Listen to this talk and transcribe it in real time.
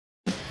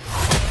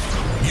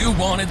You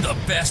wanted the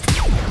best.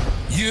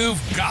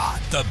 You've got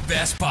the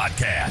best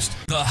podcast,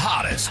 the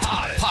hottest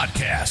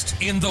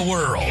podcast in the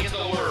world.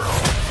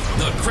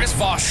 The Chris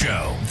Voss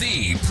Show,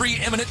 the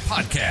preeminent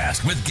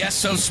podcast with guests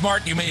so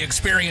smart you may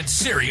experience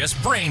serious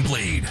brain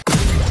bleed.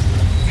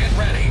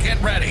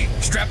 Get ready.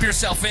 Strap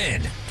yourself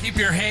in. Keep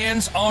your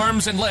hands,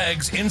 arms, and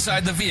legs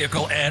inside the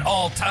vehicle at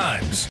all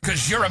times,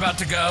 because you're about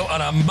to go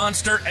on a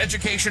monster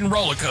education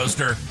roller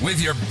coaster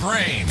with your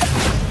brain.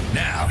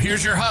 Now,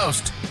 here's your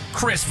host,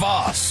 Chris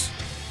Voss.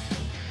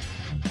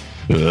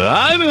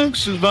 I'm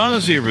Chris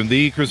Voss here from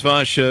the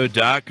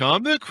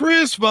ChrisVossShow.com, the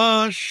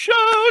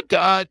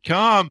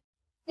ChrisVossShow.com.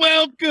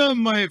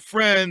 Welcome, my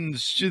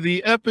friends, to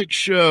the epic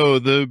show,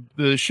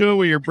 the show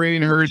where your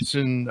brain hurts,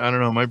 and I don't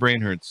know, my brain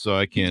hurts, so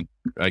I can't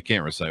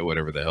recite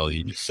whatever the hell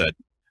he just said.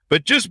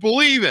 But just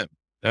believe him.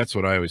 That's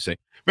what I always say.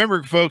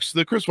 Remember, folks,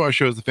 the Chris Voss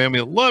Show is the family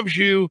that loves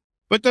you,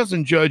 but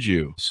doesn't judge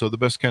you. So the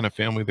best kind of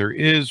family there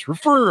is.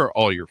 Refer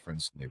all your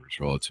friends, neighbors,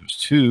 relatives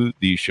to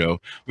the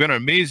show. We've got an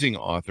amazing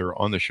author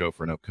on the show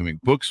for an upcoming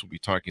book. So we'll be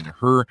talking to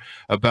her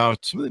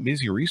about some of the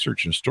amazing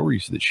research and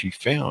stories that she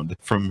found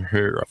from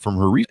her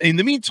In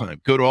the meantime,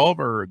 go to all of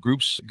our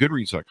groups,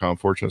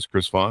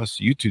 goodreads.com/Chris Voss,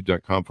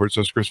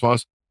 youtube.com/Chris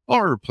Voss, all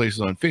our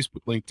places on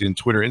Facebook, LinkedIn,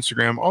 Twitter,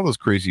 Instagram, all those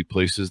crazy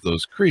places,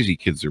 those crazy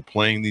kids are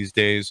playing these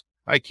days.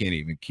 I can't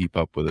even keep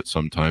up with it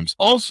sometimes.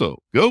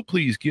 Also, go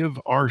please give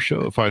our show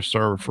a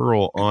 5-star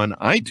referral on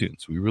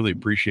iTunes. We really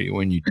appreciate you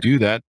when you do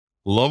that.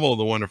 Love all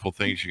the wonderful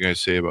things you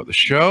guys say about the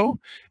show.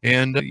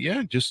 And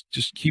yeah, just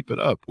keep it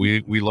up.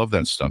 We love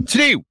that stuff.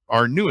 Today,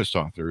 our newest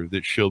author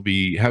that she'll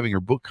be having her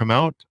book come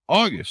out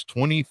August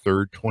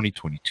 23rd,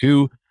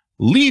 2022,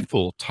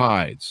 Lethal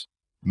Tides,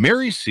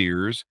 Mary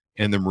Sears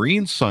and the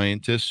marine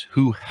scientists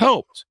who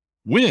helped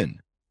win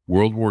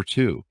World War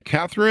II.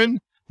 Catherine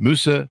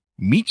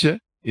Musemeche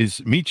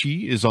is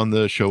on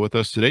the show with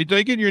us today. Did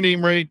I get your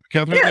name right,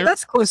 Catherine? Yeah,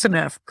 that's close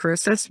enough,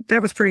 Chris.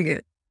 That was pretty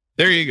good.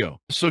 There you go.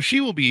 So she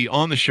will be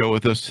on the show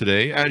with us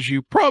today. As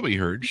you probably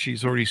heard,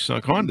 she's already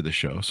snuck onto the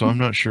show, so I'm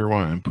not sure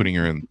why I'm putting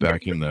her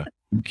back in the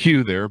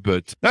queue there,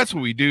 but that's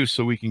what we do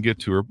so we can get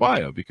to her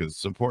bio, because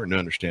it's important to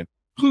understand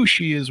who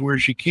she is, where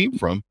she came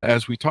from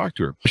as we talk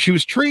to her. She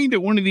was trained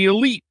at one of the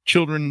elite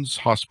children's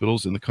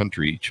hospitals in the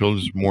country,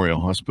 Children's Memorial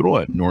Hospital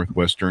at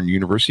Northwestern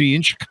University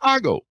in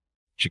Chicago,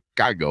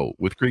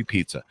 with great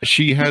pizza.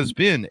 She has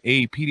been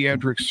a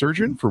pediatric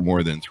surgeon for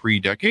more than 3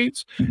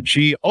 decades.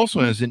 She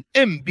also has an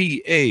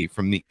MBA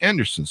from the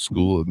Anderson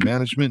School of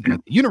Management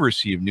at the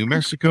University of New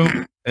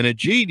Mexico and a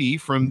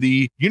JD from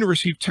the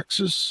University of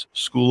Texas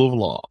School of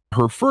Law.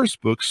 Her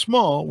first book,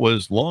 Small,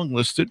 was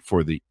longlisted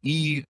for the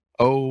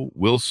E.O.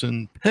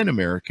 Wilson Pen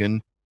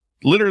American,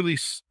 literally,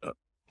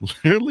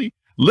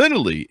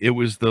 it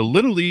was the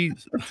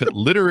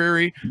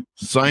Literary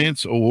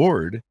Science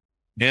Award,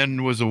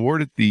 and was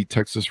awarded the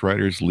Texas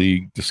Writers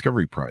League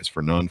Discovery Prize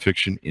for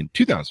nonfiction in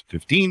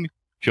 2015.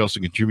 She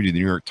also contributed to the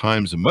New York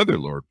Times and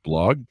Motherlode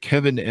blog,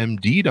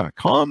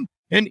 KevinMD.com,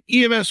 and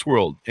EMS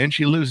World, and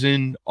she lives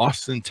in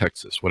Austin,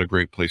 Texas. What a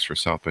great place for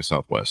South by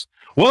Southwest.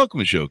 Welcome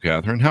to the show,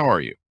 Catherine. How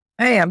are you?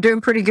 Hey, I'm doing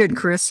pretty good,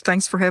 Chris.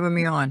 Thanks for having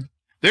me on.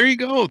 There you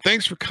go.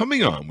 Thanks for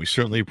coming on. We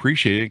certainly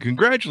appreciate it.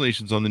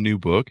 Congratulations on the new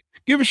book.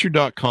 Give us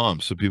your .com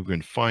so people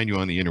can find you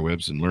on the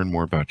interwebs and learn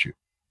more about you.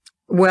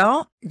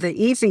 Well, the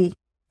easy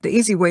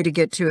way to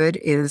get to it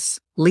is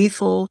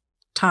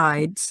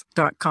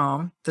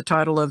lethaltides.com, the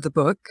title of the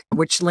book,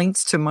 which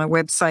links to my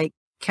website,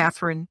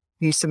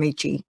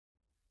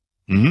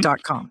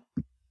 CatherineMusemeche.com.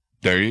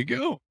 There you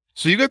go.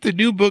 So you got the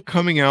new book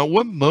coming out.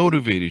 What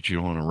motivated you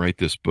to want to write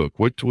this book?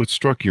 What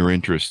struck your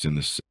interest in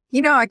this?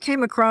 You know, I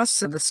came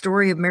across the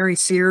story of Mary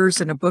Sears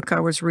in a book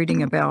I was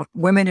reading about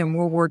women in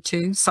World War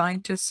II,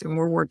 scientists in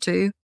World War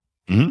II.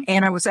 Mm-hmm.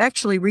 And I was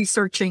actually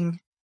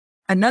researching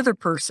another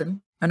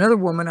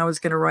woman I was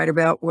going to write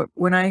about.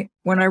 When I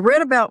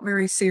read about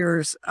Mary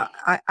Sears,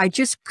 I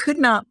just could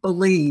not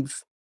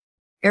believe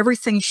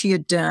everything she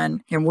had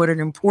done and what an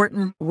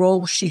important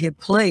role she had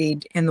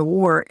played in the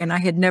war, and I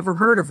had never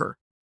heard of her.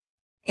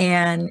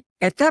 And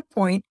at that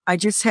point, I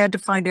just had to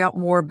find out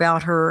more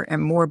about her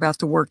and more about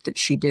the work that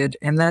she did,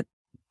 and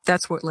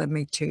that's what led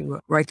me to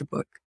write the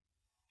book.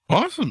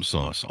 Awesome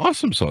sauce.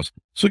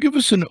 So give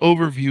us an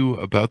overview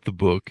about the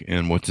book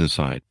and what's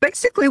inside.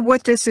 Basically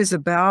what this is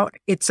about,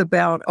 it's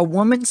about a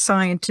woman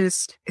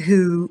scientist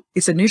who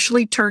is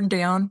initially turned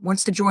down,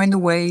 wants to join the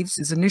Waves,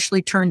 is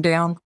initially turned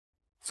down,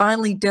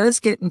 finally does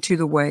get into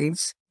the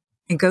Waves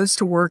and goes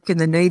to work in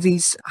the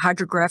Navy's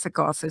hydrographic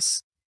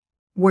office,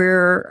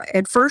 where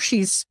at first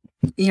she's,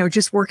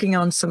 just working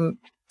on some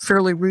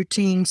fairly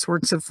routine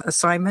sorts of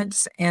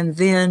assignments. And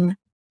then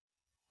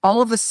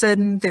all of a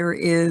sudden, there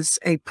is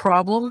a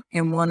problem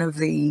in one of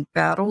the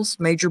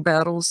major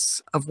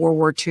battles of World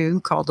War II,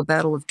 called the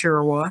Battle of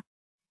Tarawa.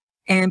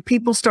 And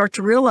people start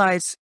to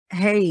realize,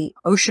 hey,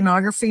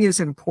 oceanography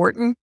is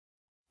important,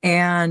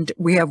 and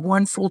we have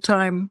one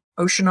full-time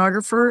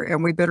oceanographer,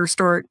 and we better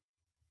start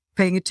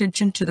paying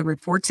attention to the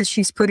reports that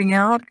she's putting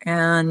out.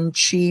 And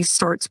she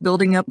starts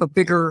building up a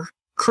bigger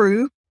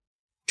crew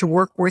to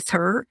work with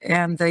her,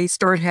 and they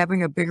started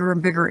having a bigger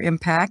and bigger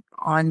impact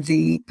on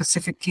the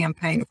Pacific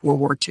campaign of World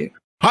War II.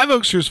 Hi,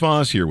 folks. Chris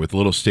Voss here with a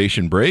little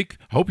station break.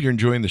 Hope you're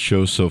enjoying the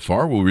show so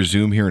far. We'll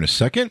resume here in a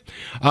second.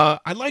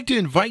 I'd like to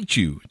invite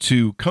you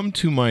to come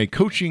to my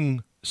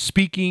coaching,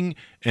 speaking,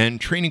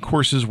 and training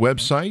courses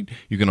website.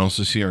 You can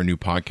also see our new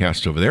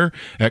podcast over there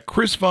at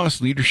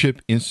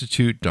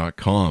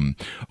chrisvossleadershipinstitute.com.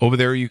 Over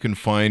there, you can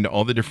find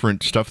all the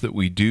different stuff that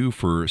we do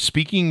for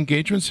speaking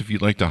engagements if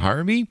you'd like to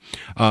hire me,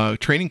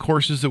 training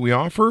courses that we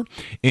offer,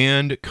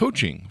 and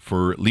coaching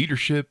for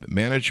leadership,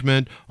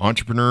 management,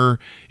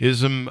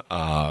 entrepreneurism,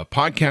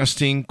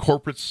 podcasting,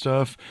 corporate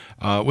stuff.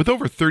 With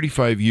over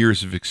 35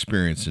 years of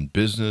experience in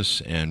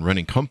business and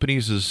running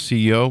companies as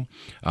CEO,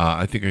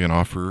 I think I can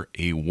offer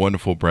a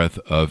wonderful breadth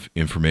of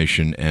information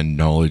and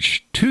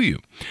knowledge to you,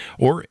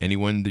 or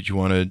anyone that you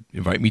want to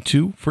invite me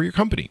to for your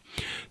company.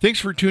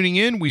 Thanks for tuning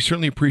in. We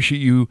certainly appreciate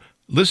you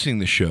listening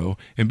to the show,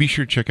 and be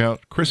sure to check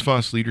out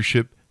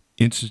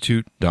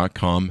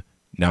chrisvossleadershipinstitute.com.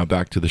 Now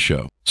back to the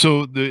show.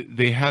 So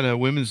they had a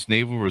women's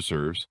naval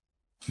reserves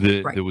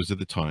that was at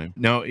the time.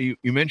 Now, you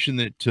mentioned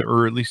that,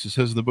 or at least it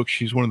says in the book,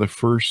 she's one of the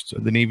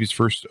Navy's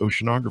first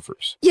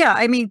oceanographers. Yeah,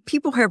 I mean,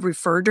 people have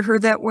referred to her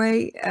that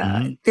way.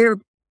 And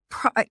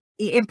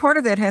part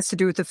of that has to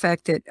do with the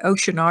fact that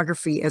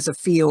oceanography as a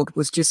field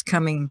was just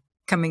coming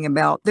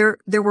about. There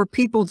were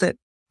people that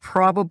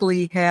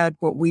probably had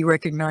what we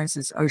recognize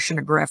as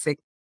oceanographic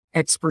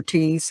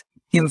expertise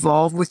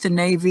involved with the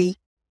Navy,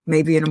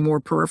 maybe in a more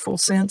peripheral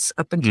sense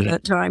up until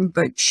that time.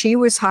 But she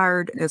was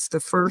hired as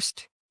the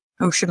first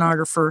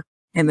oceanographer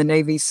in the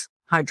Navy's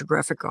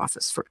hydrographic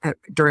office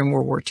during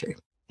World War II.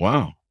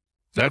 Wow.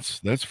 That's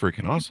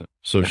freaking awesome.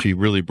 So she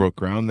really broke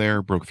ground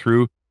there, broke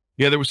through.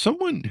 Yeah, there was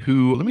someone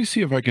who, let me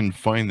see if I can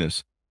find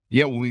this.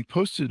 Yeah, when we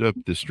posted up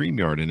the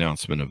StreamYard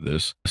announcement of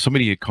this,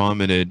 somebody had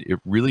commented, it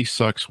really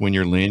sucks when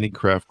your landing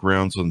craft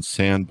grounds on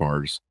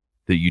sandbars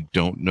that you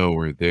don't know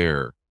are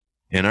there.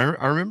 And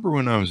I remember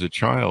when I was a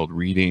child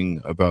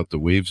reading about the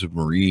waves of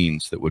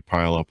Marines that would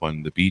pile up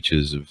on the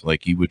beaches of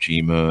like Iwo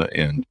Jima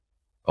and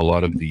a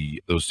lot of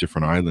those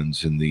different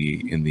islands in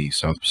the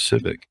South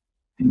Pacific.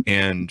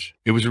 And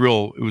it was a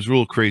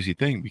real crazy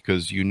thing,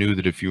 because you knew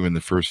that if you were in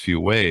the first few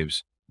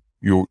waves,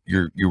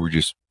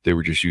 they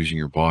were just using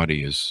your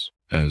body as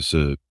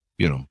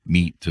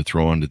meat to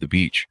throw onto the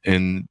beach.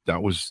 And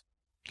that was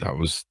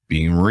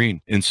being a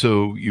Marine. And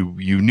so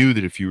you knew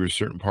that if you were a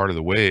certain part of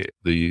the way,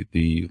 the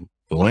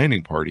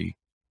landing party,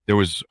 there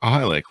was a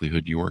high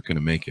likelihood you weren't going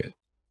to make it.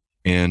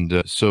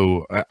 And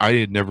so I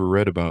had never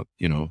read about,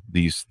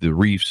 the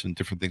reefs and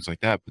different things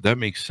like that, but that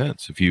makes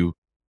sense. If you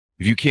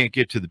can't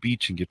get to the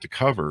beach and get to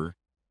cover,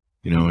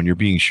 and you're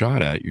being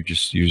shot at, you're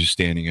just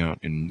standing out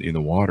in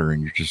the water,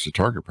 and you're just a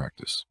target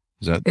practice.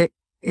 Is that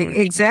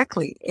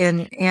exactly?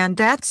 And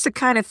that's the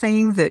kind of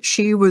thing that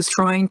she was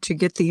trying to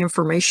get the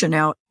information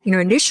out.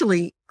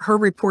 Initially her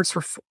reports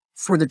were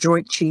for the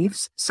Joint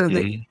Chiefs, so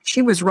that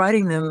she was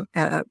writing them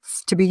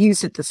to be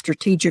used at the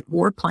strategic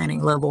war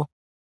planning level.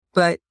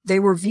 But they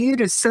were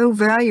viewed as so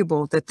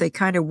valuable that they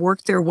kind of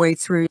worked their way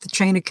through the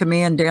chain of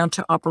command down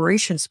to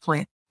operations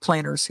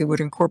planners who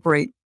would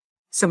incorporate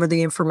some of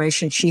the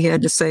information she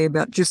had to say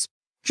about just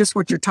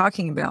what you're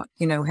talking about,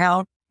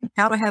 how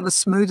to have a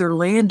smoother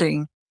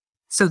landing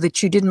so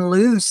that you didn't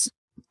lose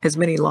as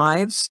many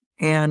lives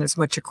and as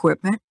much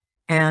equipment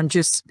and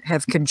just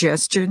have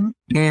congestion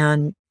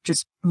and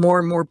just more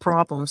and more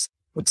problems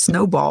would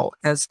snowball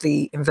as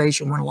the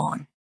invasion went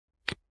along.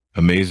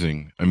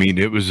 Amazing. I mean,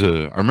 I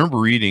remember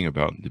reading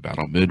about the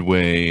Battle of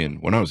Midway,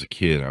 and when I was a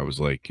kid, I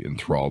was like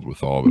enthralled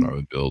with all of it. I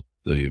would build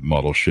the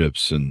model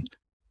ships, and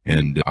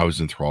I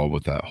was enthralled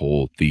with that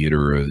whole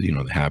theater,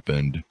 that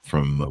happened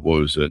from, what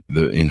was it?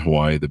 In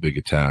Hawaii, the big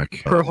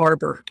attack. Pearl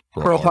Harbor.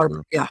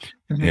 Yeah.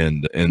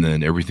 And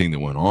then everything that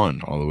went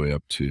on all the way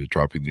up to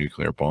dropping the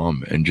nuclear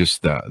bomb, and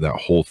just that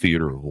whole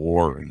theater of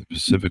war in the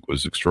Pacific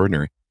was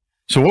extraordinary.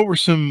 So what were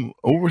some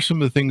of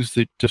the things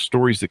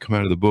stories that come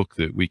out of the book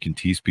that we can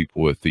tease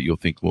people with that you'll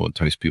think will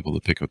entice people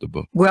to pick up the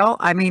book? Well,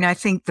 I mean, I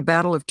think the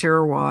Battle of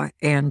Tarawa,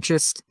 and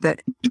just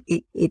that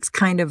it's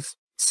kind of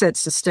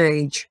sets the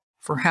stage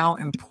for how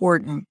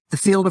important the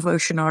field of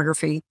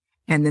oceanography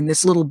and then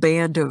this little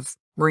band of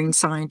marine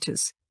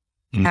scientists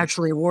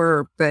actually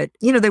were. But,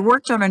 they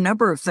worked on a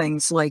number of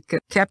things, like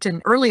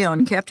Captain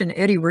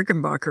Eddie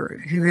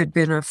Rickenbacker, who had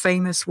been a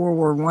famous World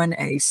War I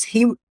ace.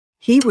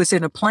 He was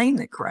in a plane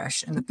that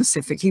crashed in the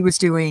Pacific. He was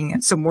doing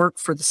some work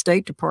for the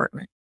State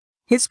Department.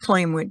 His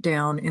plane went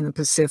down in the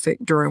Pacific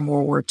during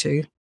World War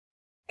II.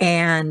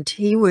 And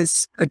he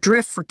was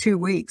adrift for 2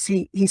 weeks.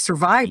 He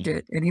survived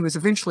it, and he was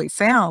eventually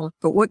found.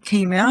 But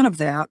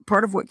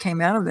part of what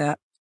came out of that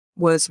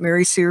was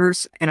Mary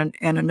Sears and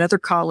another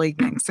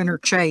colleague named Fenner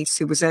Chase,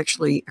 who was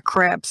actually a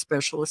crab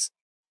specialist.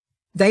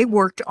 They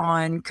worked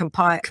on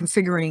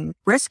configuring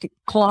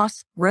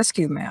cloth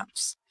rescue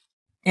maps.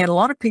 And a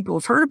lot of people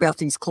have heard about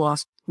these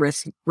cloth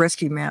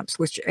rescue maps,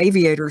 which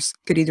aviators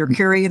could either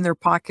carry in their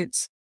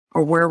pockets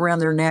or wear around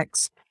their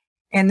necks.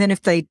 And then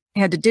if they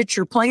had to ditch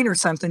your plane or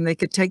something, they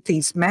could take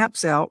these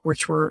maps out,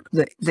 which were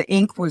the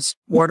ink was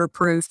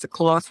waterproof. The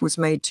cloth was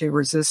made to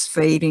resist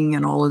fading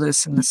and all of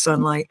this in the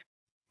sunlight.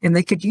 And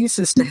they could use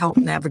this to help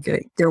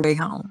navigate their way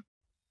home.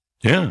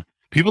 Yeah.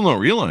 People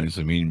don't realize,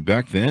 I mean,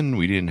 back then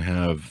we didn't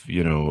have,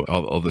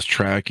 all this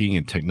tracking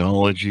and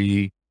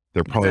technology.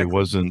 There probably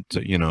wasn't,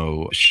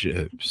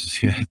 ships,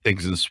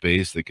 things in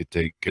space that could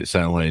take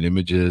satellite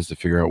images to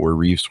figure out where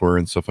reefs were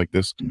and stuff like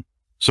this.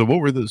 So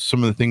what were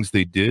some of the things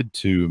they did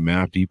to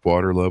map deep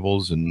water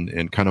levels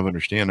and kind of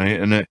understand?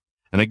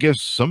 I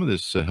guess some of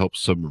this helps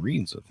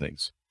submarines and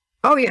things.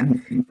 Oh, yeah.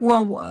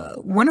 Well,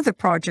 one of the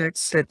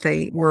projects that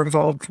they were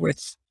involved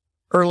with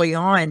early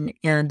on,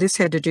 and this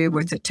had to do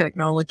with the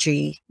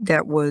technology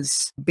that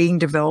was being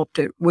developed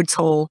at Woods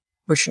Hole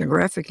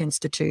Oceanographic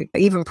Institute,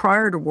 even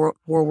prior to World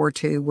War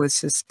II,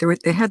 was this.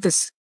 They had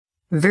this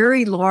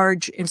very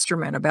large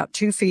instrument, about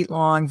 2 feet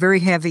long, very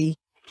heavy.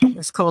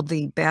 It's called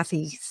the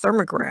Bathy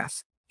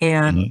thermograph.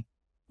 And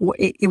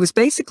it was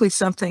basically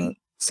something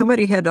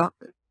somebody had to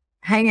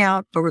hang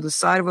out over the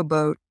side of a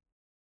boat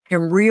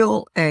and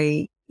reel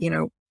a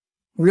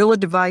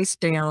device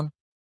down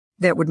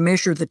that would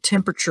measure the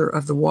temperature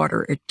of the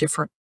water at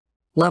different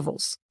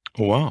levels.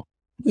 Oh, wow.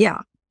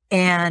 Yeah.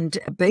 And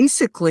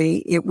basically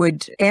it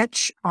would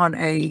etch on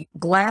a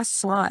glass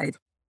slide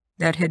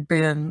that had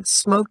been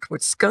smoked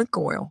with skunk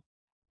oil.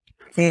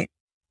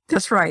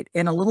 That's right.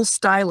 And a little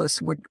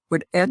stylus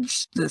would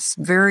etch this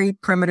very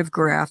primitive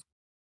graph,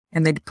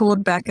 and they'd pull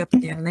it back up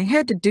again. And they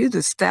had to do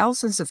this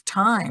thousands of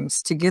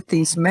times to get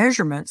these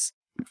measurements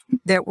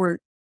that were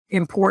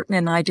important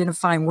in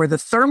identifying where the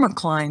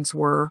thermoclines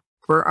were,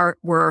 where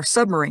our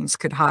submarines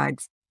could hide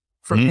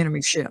from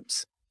enemy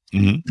ships.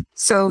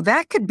 So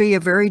that could be a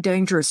very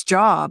dangerous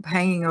job,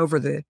 hanging over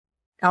the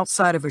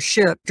outside of a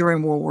ship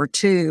during World War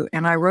II.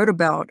 And I wrote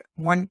about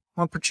one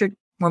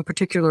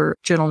particular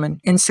gentleman,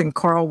 Ensign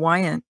Carl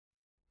Wyant,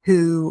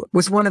 who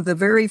was one of the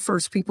very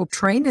first people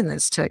trained in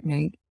this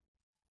technique.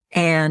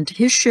 And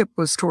his ship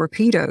was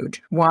torpedoed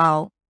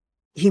while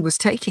he was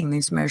taking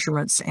these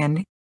measurements.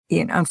 And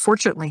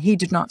unfortunately, he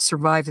did not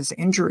survive his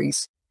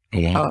injuries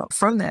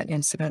from that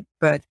incident.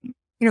 But,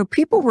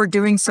 people were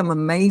doing some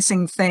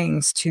amazing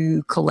things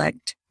to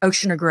collect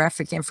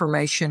oceanographic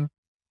information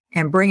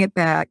and bring it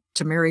back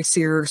to Mary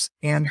Sears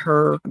and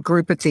her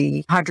group at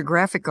the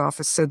hydrographic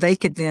office so they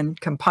could then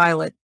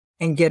compile it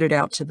and get it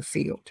out to the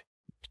field.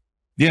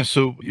 Yeah,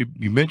 so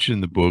you mentioned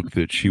in the book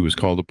that she was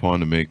called upon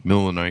to make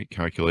middle of the night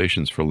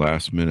calculations for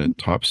last minute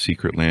top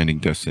secret landing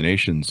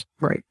destinations.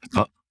 Right.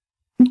 I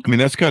mean,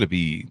 that's got to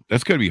be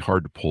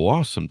hard to pull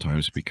off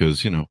sometimes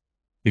because,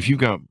 if you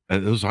got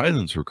those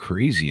islands were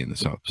crazy in the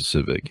South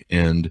Pacific,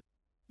 and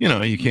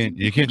you can't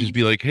just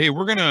be like, hey,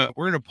 we're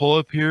gonna pull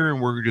up here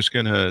and we're just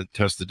gonna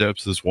test the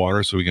depths of this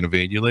water so we can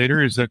evade you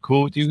later. Is that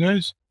cool with you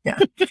guys? Yeah.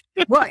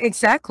 Well,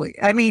 exactly.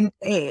 I mean,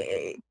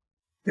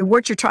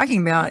 what you're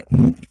talking about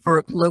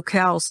are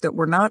locales that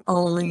were not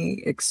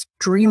only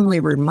extremely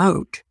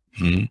remote,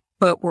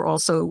 but were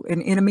also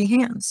in enemy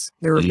hands.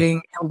 They were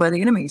being held by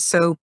the enemy.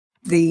 So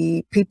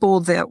the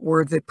people that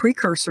were the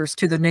precursors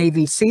to the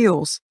Navy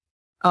SEALs,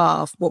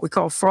 what we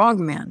call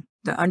frogmen,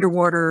 the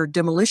underwater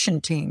demolition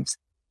teams,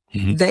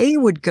 they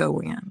would go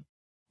in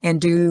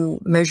and do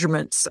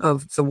measurements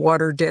of the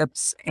water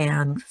depths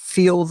and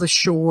feel the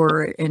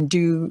shore and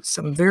do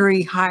some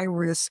very high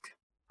risk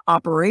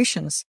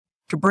operations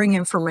to bring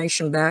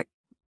information back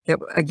that,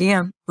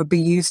 again, would be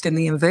used in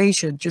the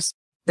invasion.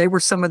 They were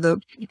some of the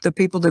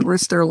people that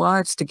risked their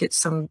lives to get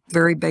some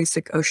very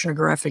basic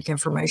oceanographic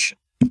information.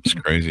 It's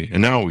crazy.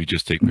 And now we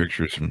just take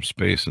pictures from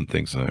space and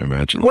things, I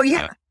imagine. Well,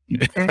 yeah.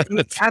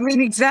 I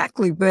mean,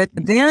 exactly. But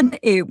then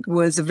it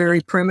was a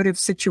very primitive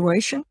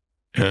situation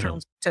in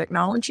terms of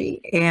technology,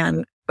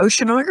 and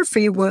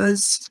oceanography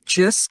was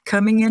just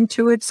coming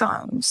into its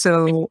own.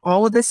 So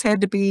all of this had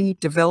to be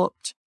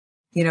developed,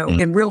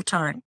 in real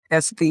time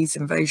as these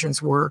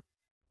invasions were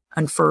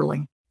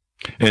unfurling.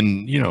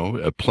 And,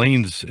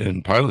 planes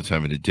and pilots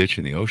having to ditch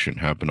in the ocean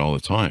happen all the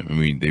time. I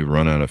mean, they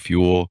run out of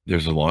fuel.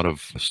 There's a lot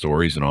of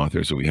stories and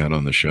authors that we had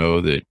on the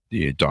show that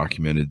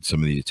documented some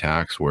of the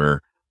attacks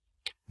where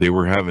they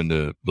were having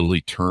to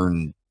literally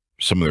turn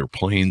some of their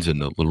planes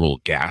into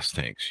little gas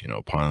tanks,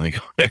 piling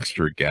on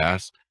extra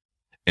gas.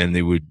 And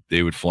they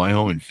would fly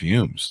home in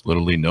fumes,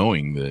 literally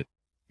knowing that,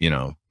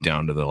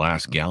 down to the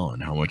last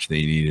gallon, how much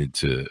they needed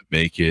to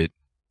make it.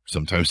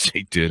 Sometimes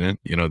they didn't,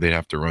 they'd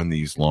have to run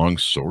these long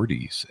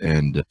sorties.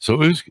 And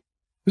so it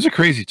was a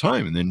crazy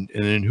time. And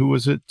then who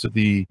was it?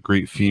 The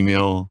great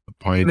female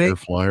pioneer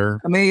flyer?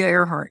 Amelia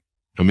Earhart.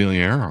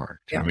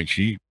 Yeah. I mean,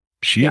 she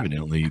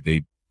evidently,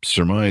 they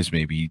surmise,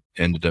 maybe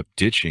ended up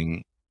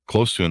ditching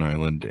close to an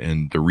island,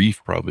 and the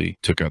reef probably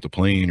took out the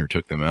plane or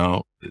took them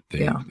out.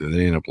 They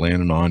ended up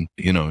landing on,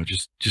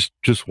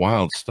 just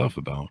wild stuff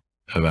about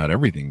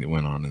everything that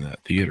went on in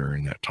that theater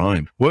in that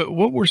time. What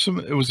were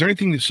was there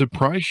anything that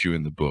surprised you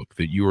in the book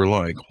that you were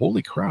like,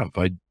 holy crap,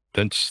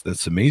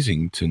 that's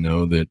amazing to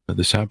know that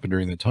this happened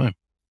during the time?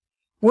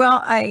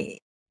 Well, I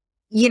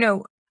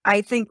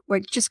think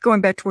just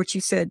going back to what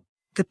you said,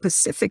 the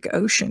Pacific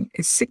Ocean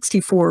is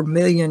 64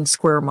 million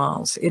square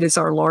miles. It is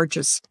our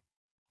largest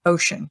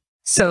ocean.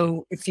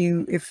 So if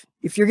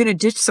you're going to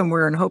ditch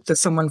somewhere and hope that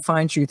someone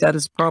finds you, that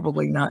is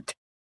probably not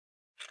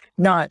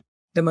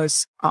the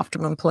most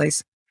optimum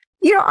place.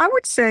 You know, I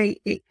would say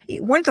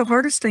one of the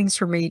hardest things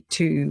for me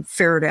to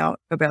ferret out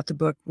about the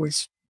book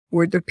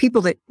were the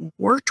people that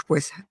worked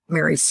with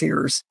Mary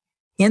Sears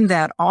in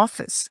that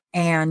office.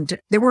 And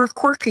they were a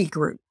quirky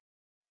group.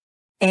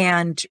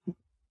 And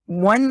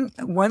one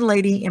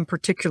lady in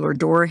particular,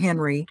 Dora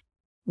Henry,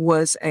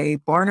 was a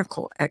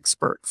barnacle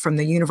expert from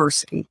the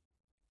University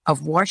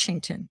of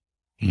Washington.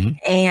 Mm-hmm.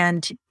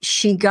 And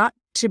she got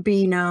to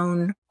be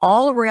known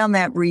all around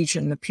that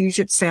region, the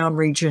Puget Sound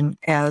region,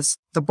 as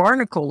the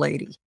barnacle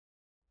lady.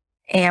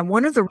 And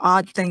one of the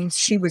odd things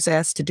she was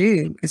asked to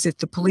do is if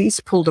the police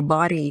pulled a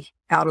body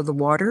out of the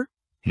water,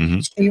 Mm-hmm.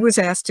 she was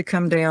asked to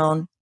come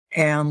down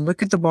and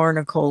look at the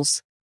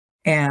barnacles.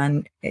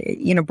 And,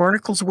 you know,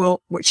 barnacles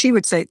will, what she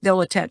would say,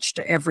 they'll attach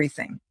to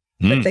everything.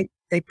 Mm. But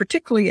they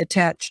particularly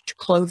attach to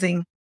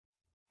clothing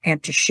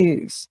and to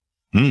shoes.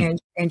 Mm.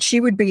 And she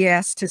would be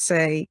asked to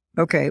say,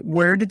 okay,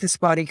 where did this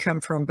body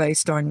come from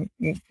based on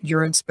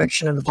your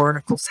inspection of the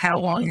barnacles? How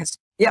long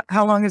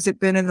has it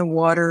been in the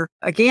water?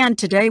 Again,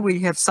 today we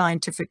have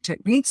scientific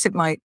techniques that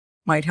might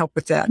help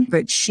with that.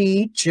 But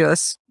she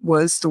just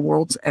was the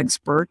world's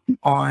expert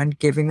on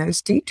giving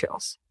those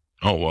details.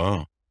 Oh,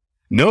 wow.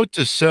 Note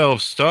to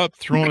self, stop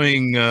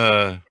throwing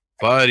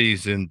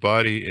bodies in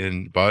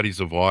bodies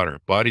of water.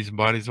 Bodies in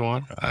bodies of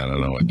water? I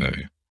don't know what that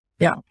is.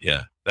 Yeah.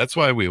 Yeah. That's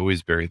why we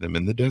always bury them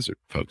in the desert,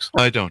 folks.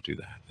 I don't do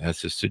that.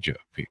 That's just a joke.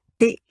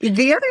 The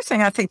other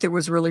thing I think that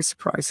was really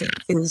surprising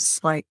is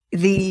like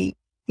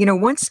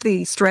once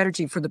the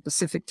strategy for the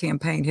Pacific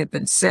campaign had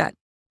been set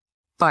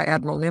by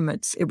Admiral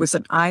Nimitz, it was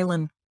an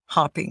island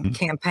hopping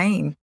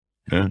campaign.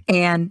 Yeah.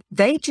 And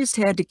they just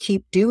had to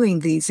keep doing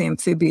these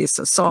amphibious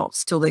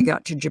assaults till they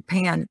got to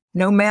Japan,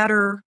 no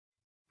matter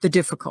the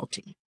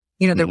difficulty.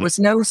 You know, there was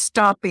no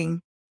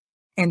stopping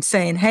and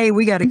saying, hey,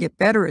 we got to get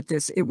better at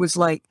this. It was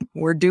like,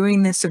 we're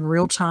doing this in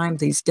real time.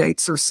 These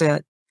dates are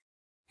set.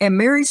 And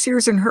Mary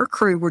Sears and her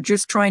crew were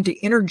just trying to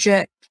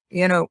interject,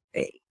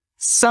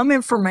 some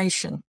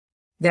information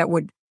that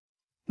would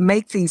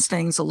make these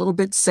things a little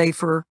bit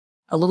safer,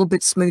 a little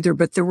bit smoother.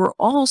 But there were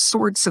all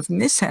sorts of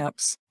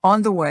mishaps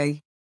on the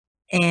way.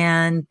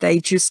 And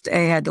they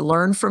had to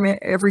learn from it,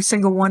 every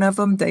single one of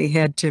them. They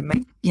had to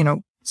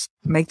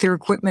make their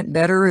equipment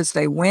better as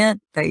they went.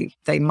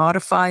 They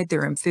modified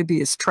their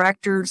amphibious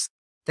tractors.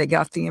 They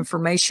got the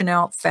information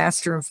out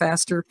faster and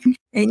faster.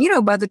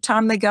 And, by the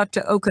time they got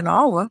to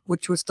Okinawa,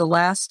 which was the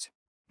last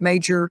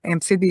major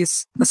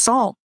amphibious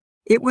assault,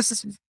 it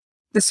was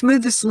the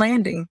smoothest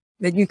landing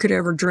that you could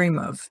ever dream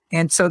of.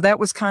 And so that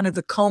was kind of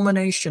the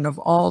culmination of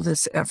all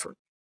this effort.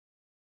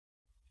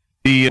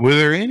 Were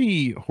there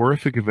any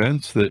horrific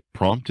events that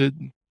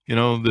prompted,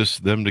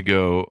 them to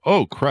go,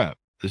 oh, crap,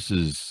 this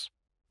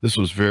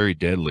was very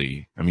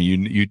deadly? I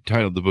mean, you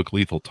titled the book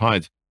Lethal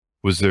Tides.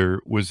 Was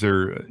there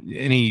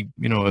any,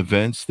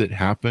 events that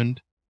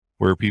happened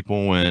where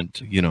people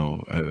went,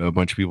 a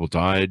bunch of people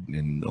died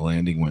and the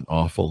landing went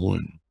awful?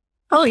 And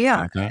oh,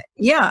 yeah. Like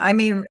yeah. I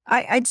mean,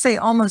 I'd say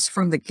almost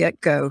from the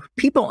get-go,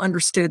 people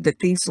understood that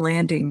these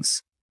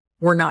landings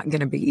were not going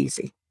to be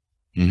easy.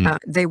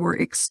 Mm-hmm. They were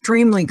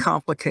extremely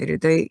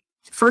complicated. They,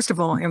 first of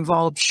all,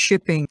 involved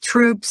shipping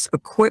troops,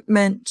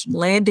 equipment,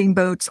 landing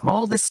boats,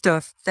 all this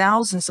stuff,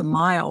 thousands of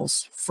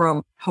miles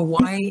from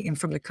Hawaii and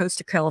from the coast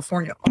of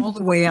California all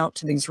the way out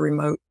to these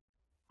remote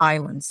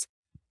islands.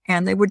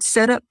 And they would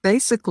set up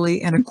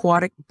basically an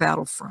aquatic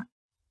battlefront.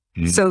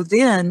 Mm-hmm. So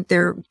then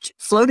they're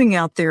floating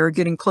out there,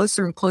 getting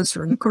closer and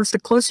closer. And of course, the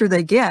closer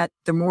they get,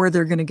 the more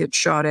they're going to get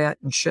shot at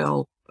and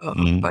shelled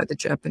by the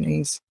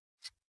Japanese.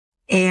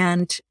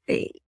 And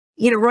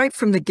right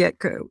from the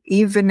get-go,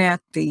 even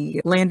at the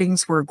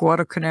landings where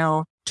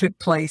Guadalcanal took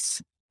place,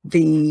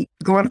 the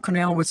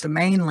Guadalcanal was the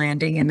main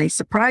landing, and they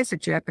surprised the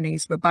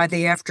Japanese. But by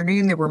the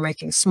afternoon, they were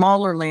making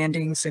smaller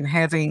landings and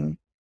having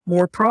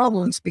more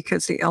problems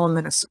because the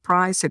element of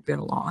surprise had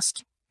been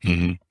lost,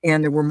 and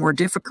there were more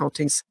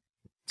difficulties.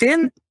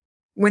 Then,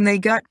 when they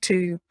got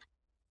to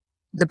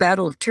the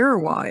Battle of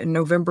Tarawa in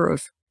November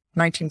of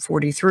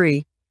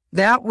 1943,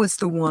 that was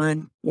the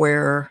one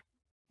where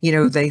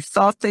they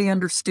thought they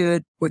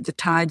understood what the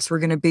tides were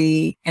going to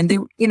be. And they,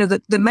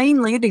 the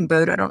main landing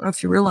boat, I don't know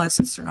if you realize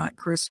this or not,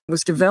 Chris,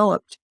 was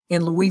developed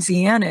in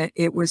Louisiana.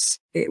 It was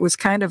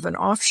kind of an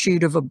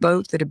offshoot of a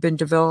boat that had been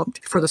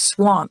developed for the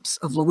swamps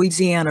of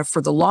Louisiana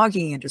for the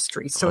logging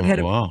industry. So it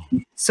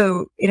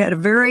had a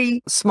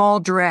very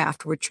small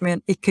draft, which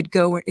meant it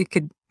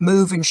could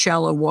move in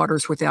shallow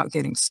waters without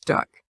getting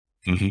stuck.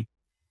 Mm-hmm.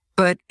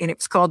 And it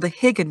was called the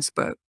Higgins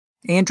boat.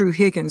 Andrew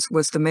Higgins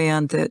was the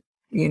man that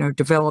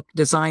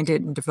designed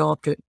it and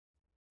developed it.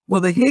 Well,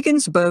 the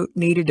Higgins boat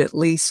needed at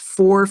least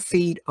 4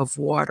 feet of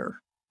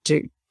water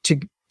to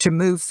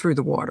move through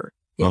the water.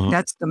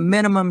 That's the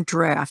minimum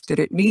draft that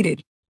it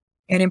needed.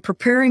 And in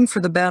preparing for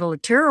the Battle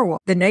of Tarawa,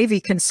 the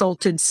Navy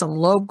consulted some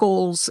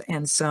locals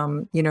and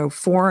some,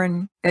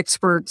 foreign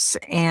experts,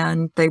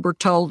 and they were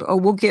told, oh,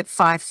 we'll get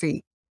 5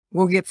 feet.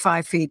 We'll get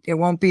 5 feet. It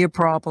won't be a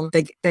problem.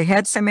 They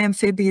had some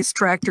amphibious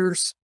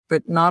tractors,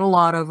 but not a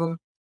lot of them.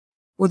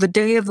 Well, the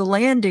day of the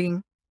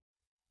landing,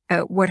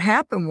 what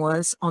happened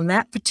was on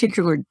that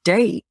particular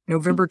date,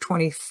 November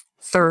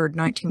 23rd,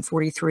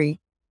 1943,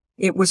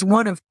 it was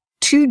one of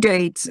 2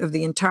 dates of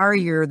the entire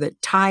year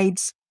that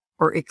tides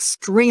are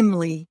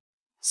extremely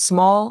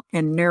small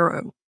and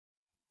narrow.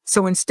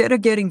 So instead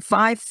of getting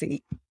 5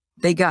 feet,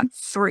 they got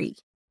 3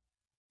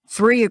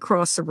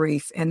 across the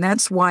reef. And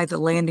that's why the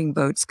landing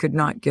boats could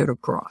not get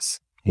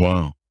across.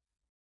 Wow.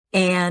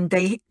 And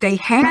they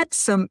had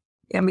some,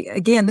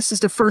 again, this is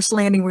the first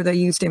landing where they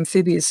used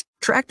amphibious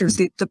tractors.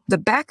 The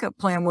backup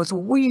plan was,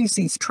 well, we'll use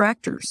these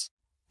tractors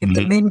if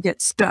the men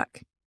get stuck.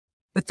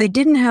 But they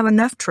didn't have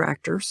enough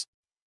tractors.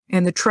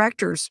 And the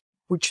tractors,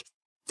 which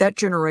that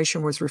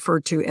generation was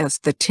referred to as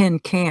the tin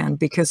can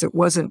because it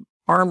wasn't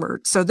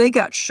armored. So they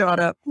got shot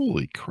up.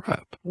 Holy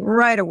crap.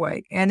 Right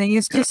away. And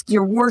it's just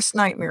your worst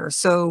nightmare.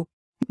 So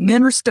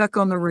men are stuck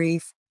on the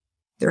reef.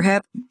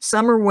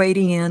 Some are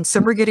wading in,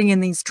 some are getting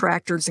in these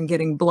tractors and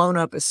getting blown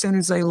up as soon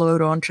as they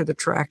load onto the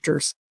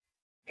tractors.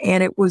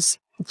 And it was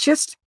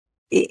just,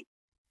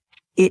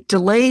 it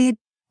delayed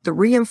the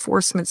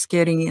reinforcements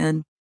getting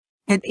in.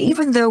 And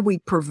even though we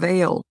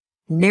prevailed,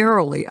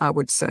 narrowly, I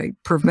would say,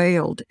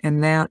 prevailed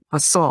in that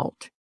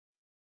assault,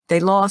 they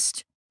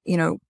lost,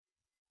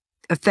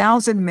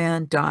 1,000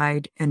 men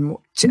died and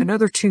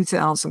another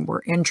 2,000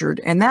 were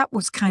injured. And that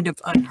was kind of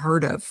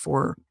unheard of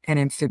for an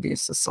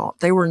amphibious assault.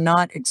 They were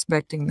not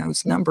expecting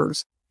those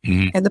numbers.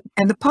 And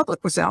the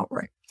public was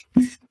outraged.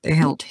 They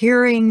held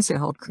hearings, they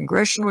held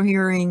congressional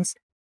hearings.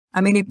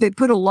 I mean, they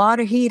put a lot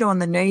of heat on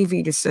the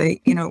Navy to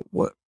say,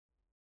 what,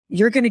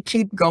 you're going to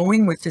keep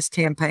going with this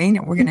campaign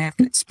and we're going to have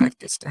to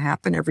expect this to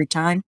happen every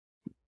time.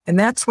 And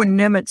that's when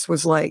Nimitz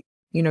was like,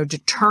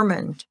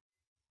 determined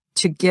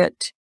to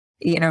get,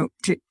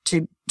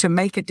 to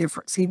make a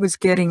difference. He was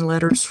getting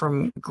letters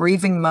from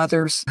grieving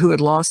mothers who had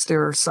lost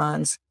their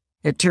sons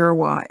at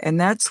Tarawa. And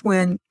that's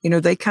when,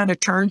 they kind of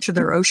turned to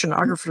their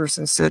oceanographers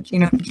and said,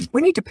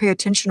 we need to pay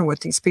attention to what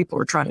these people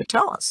are trying to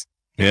tell us.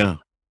 Yeah.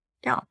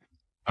 Yeah.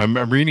 I'm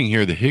reading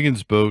here, the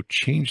Higgins boat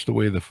changed the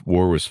way the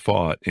war was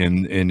fought.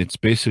 And it's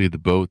basically the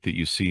boat that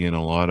you see in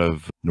a lot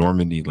of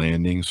Normandy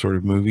landing sort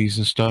of movies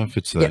and stuff.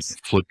 It's that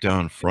flip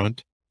down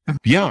front.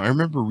 Yeah, I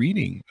remember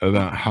reading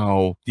about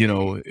how,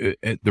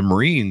 the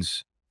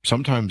Marines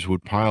sometimes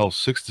would pile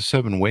 6 to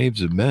 7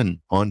 waves of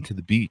men onto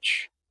the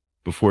beach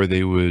before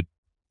they would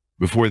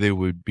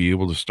be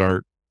able to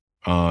start,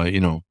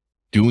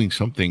 doing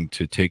something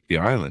to take the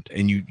island.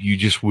 And you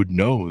just would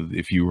know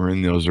if you were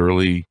in those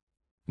early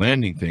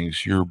landing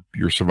things,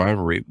 your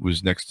survival rate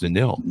was next to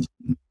nil,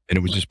 and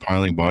it was just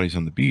piling bodies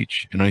on the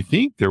beach. And I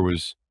think there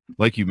was,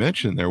 like you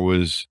mentioned,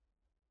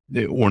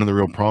 one of the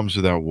real problems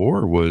of that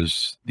war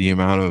was the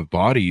amount of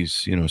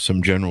bodies,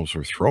 some generals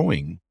were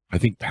throwing. I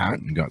think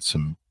Patton got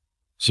some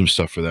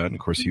stuff for that. And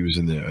of course he was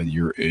in the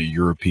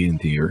European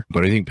theater,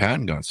 but I think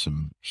Patton got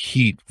some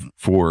heat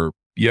for,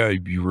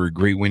 you were a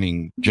great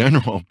winning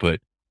general, but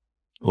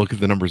look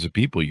at the numbers of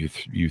people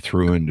you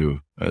threw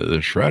into the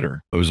shredder.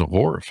 It was a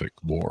horrific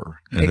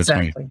war. And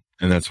exactly.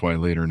 That's why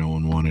later no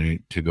one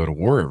wanted to go to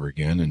war ever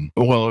again. And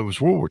well, it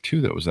was World War II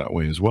that was that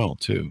way as well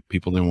too.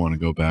 People didn't want to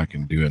go back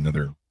and do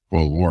another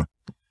World War.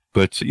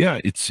 But yeah,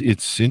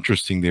 it's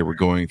interesting they were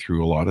going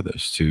through a lot of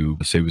this to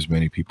save as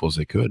many people as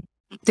they could.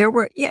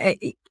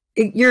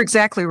 You're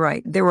exactly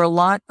right. There were a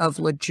lot of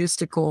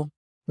logistical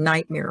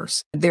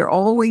nightmares. There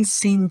always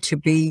seemed to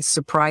be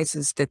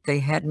surprises that they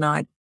had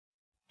not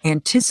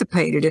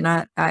anticipated. And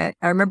I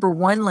remember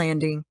one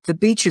landing, the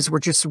beaches were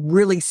just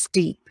really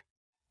steep.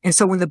 And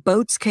so when the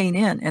boats came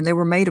in and they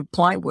were made of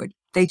plywood,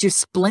 they just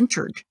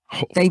splintered.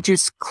 They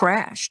just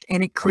crashed.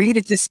 And it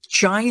created this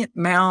giant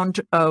mound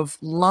of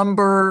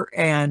lumber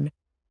and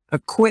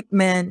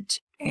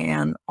equipment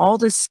and all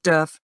this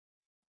stuff.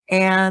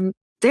 And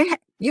they,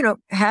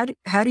 how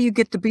do you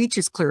get the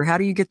beaches clear? How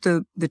do you get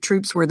the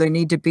troops where they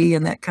need to be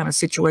in that kind of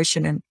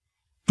situation? And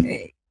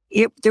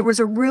there was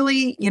a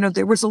really,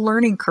 there was a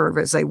learning curve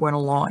as they went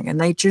along,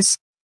 and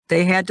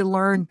they had to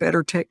learn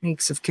better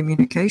techniques of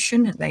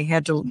communication, and they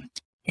had to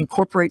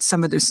incorporate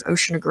some of this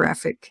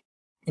oceanographic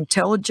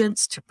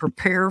intelligence to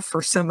prepare for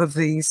some of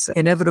these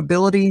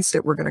inevitabilities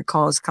that were going to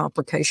cause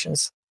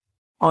complications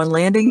on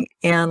landing.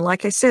 And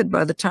like I said,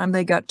 by the time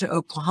they got to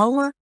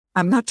Okinawa,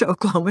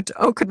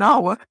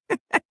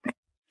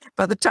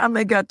 by the time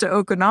they got to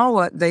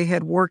Okinawa, they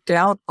had worked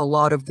out a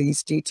lot of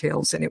these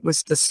details, and it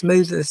was the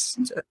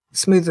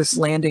smoothest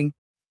landing.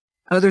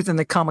 Other than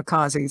the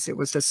kamikazes, it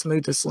was the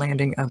smoothest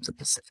landing of the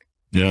Pacific.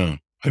 Yeah.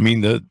 I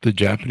mean, the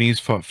Japanese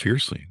fought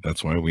fiercely.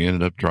 That's why we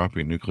ended up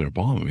dropping a nuclear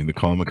bomb. I mean, the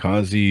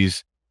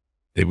kamikazes,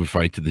 they would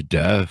fight to the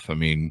death. I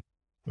mean,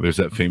 there's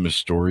that famous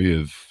story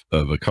of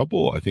a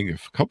couple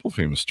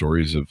famous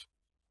stories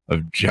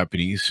of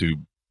Japanese who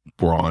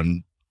were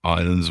on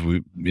islands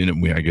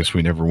I guess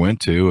we never went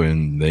to,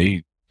 and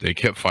they they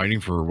kept fighting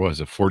for, what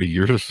was it, 40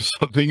 years or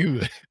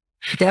something?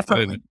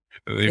 Definitely.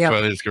 And they Yeah.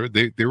 finally discovered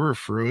they were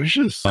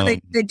ferocious.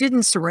 They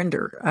didn't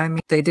surrender. I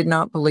mean, they did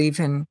not believe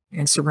in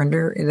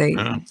surrender.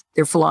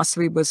 Their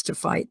philosophy was to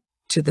fight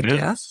to the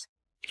death.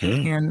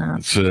 And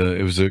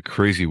it was a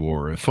crazy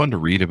war. Fun to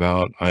read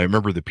about. I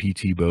remember the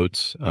PT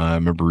boats. I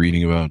remember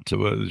reading about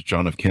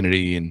John F.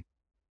 Kennedy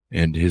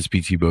and his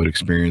PT boat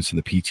experience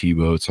and the PT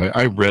boats.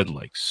 I read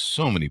like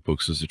so many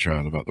books as a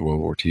child about the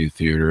World War II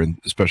theater, and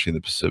especially in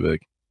the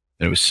Pacific.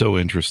 And it was so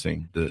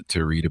interesting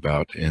to read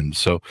about. And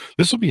so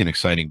this will be an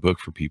exciting book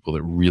for people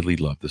that really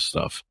love this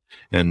stuff,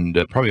 and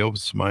probably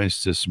opens some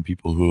eyes to some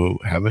people who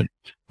haven't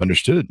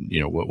understood,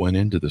 what went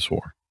into this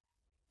war.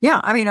 yeah,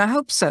 I mean, I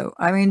hope so.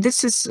 I mean,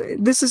 this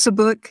is a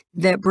book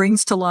that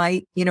brings to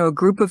light, a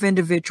group of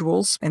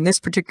individuals, in this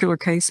particular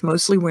case,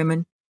 mostly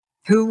women,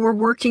 who were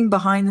working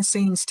behind the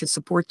scenes to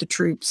support the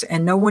troops,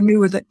 and no one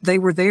knew that they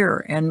were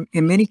there. And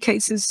in many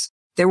cases,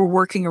 they were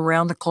working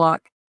around the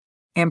clock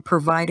and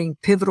providing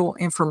pivotal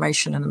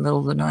information in the middle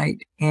of the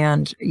night.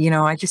 And,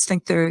 I just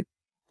think they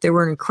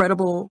were an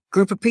incredible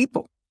group of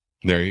people.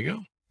 There you go.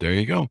 There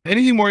you go.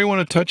 Anything more you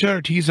want to touch on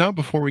or tease out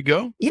before we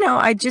go?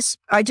 I just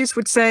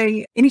would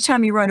say,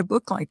 anytime you write a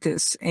book like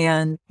this,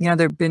 and,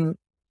 there've been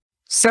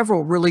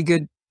several really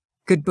good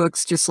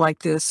books just like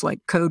this, like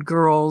Code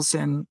Girls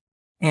and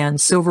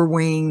Silver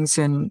Wings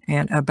and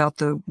about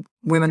the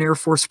women Air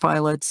Force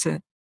pilots.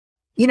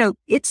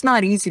 It's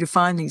not easy to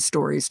find these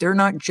stories. They're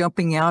not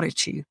jumping out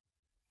at you.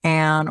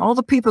 And all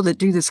the people that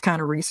do this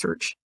kind of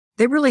research,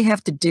 they really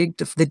have to dig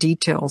the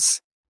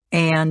details.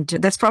 And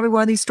that's probably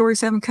why these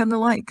stories haven't come to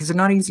light, because they're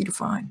not easy to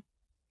find.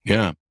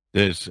 Yeah,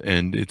 it is.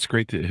 And it's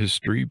great that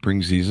history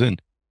brings these in.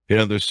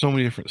 There's so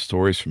many different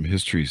stories from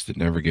histories that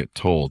never get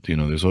told.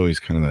 There's always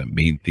kind of that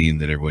main theme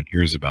that everyone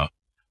hears about.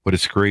 But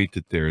it's great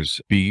that there's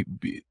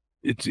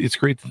it's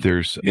great that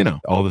there's,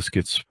 all this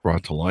gets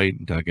brought to light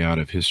and dug out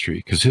of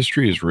history, because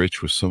history is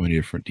rich with so many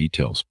different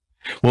details.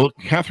 Well,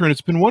 Catherine,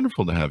 it's been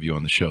wonderful to have you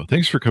on the show.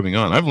 Thanks for coming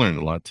on. I've learned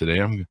a lot today.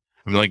 I'm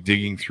like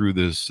digging through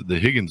the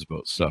Higgins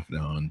boat stuff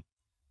now and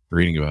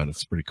reading about it.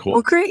 It's pretty cool.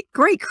 Well, great,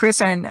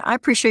 Chris. And I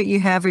appreciate you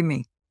having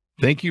me.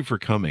 Thank you for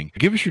coming.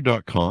 Give us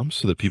your .com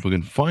so that people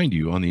can find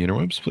you on the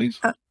interwebs, please.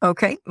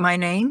 Okay. My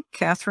name,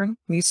 Catherine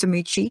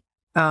Musemeche,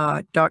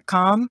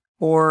 .com,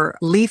 or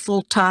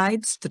Lethal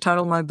Tides, the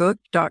title of my book,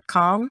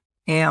 .com.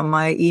 And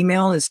my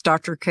email is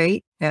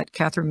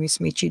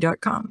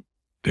drkate@catherinemusemeche.com.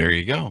 There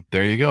you go.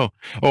 There you go.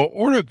 Oh,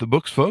 order up the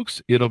books,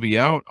 folks. It'll be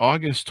out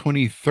August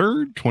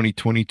 23rd,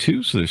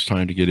 2022. So there's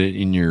time to get it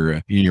in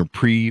your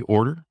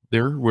pre-order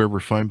there, wherever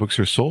fine books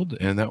are sold.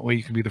 And that way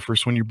you can be the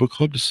first one in your book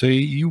club to say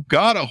you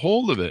got a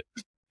hold of it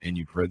and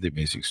you've read the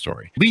amazing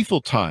story.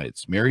 Lethal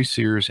Tides, Mary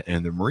Sears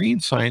and the Marine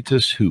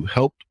scientists who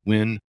helped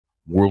win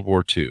World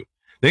War II.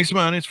 Thanks to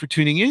my audience for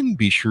tuning in.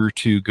 Be sure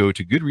to go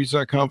to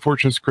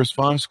goodreads.com/Chris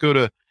Voss. Go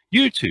to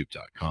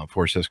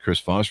youtube.com/Chris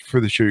Voss for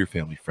the show your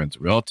family, friends,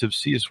 and relatives.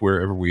 See us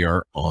wherever we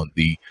are on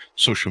the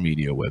social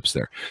media webs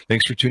there.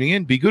 Thanks for tuning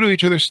in. Be good to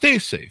each other. Stay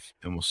safe.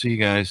 And we'll see you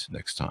guys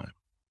next time.